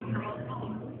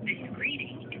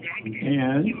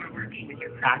And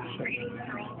action.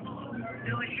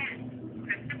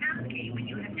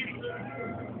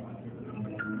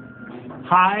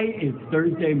 Hi, it's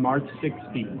Thursday, March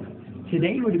 16th.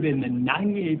 Today would have been the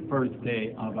 98th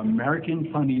birthday of American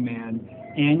funny man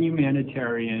and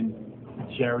humanitarian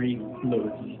Jerry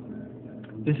Lewis.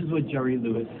 This is what Jerry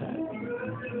Lewis said.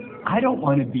 I don't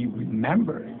want to be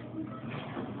remembered.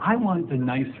 I want the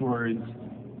nice words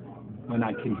when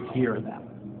I can hear them.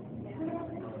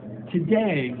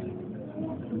 Today,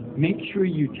 make sure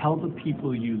you tell the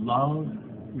people you love,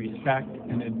 respect,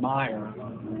 and admire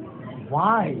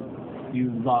why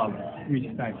you love,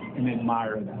 respect, and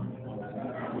admire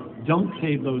them. Don't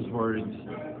save those words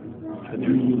for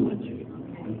their eulogy.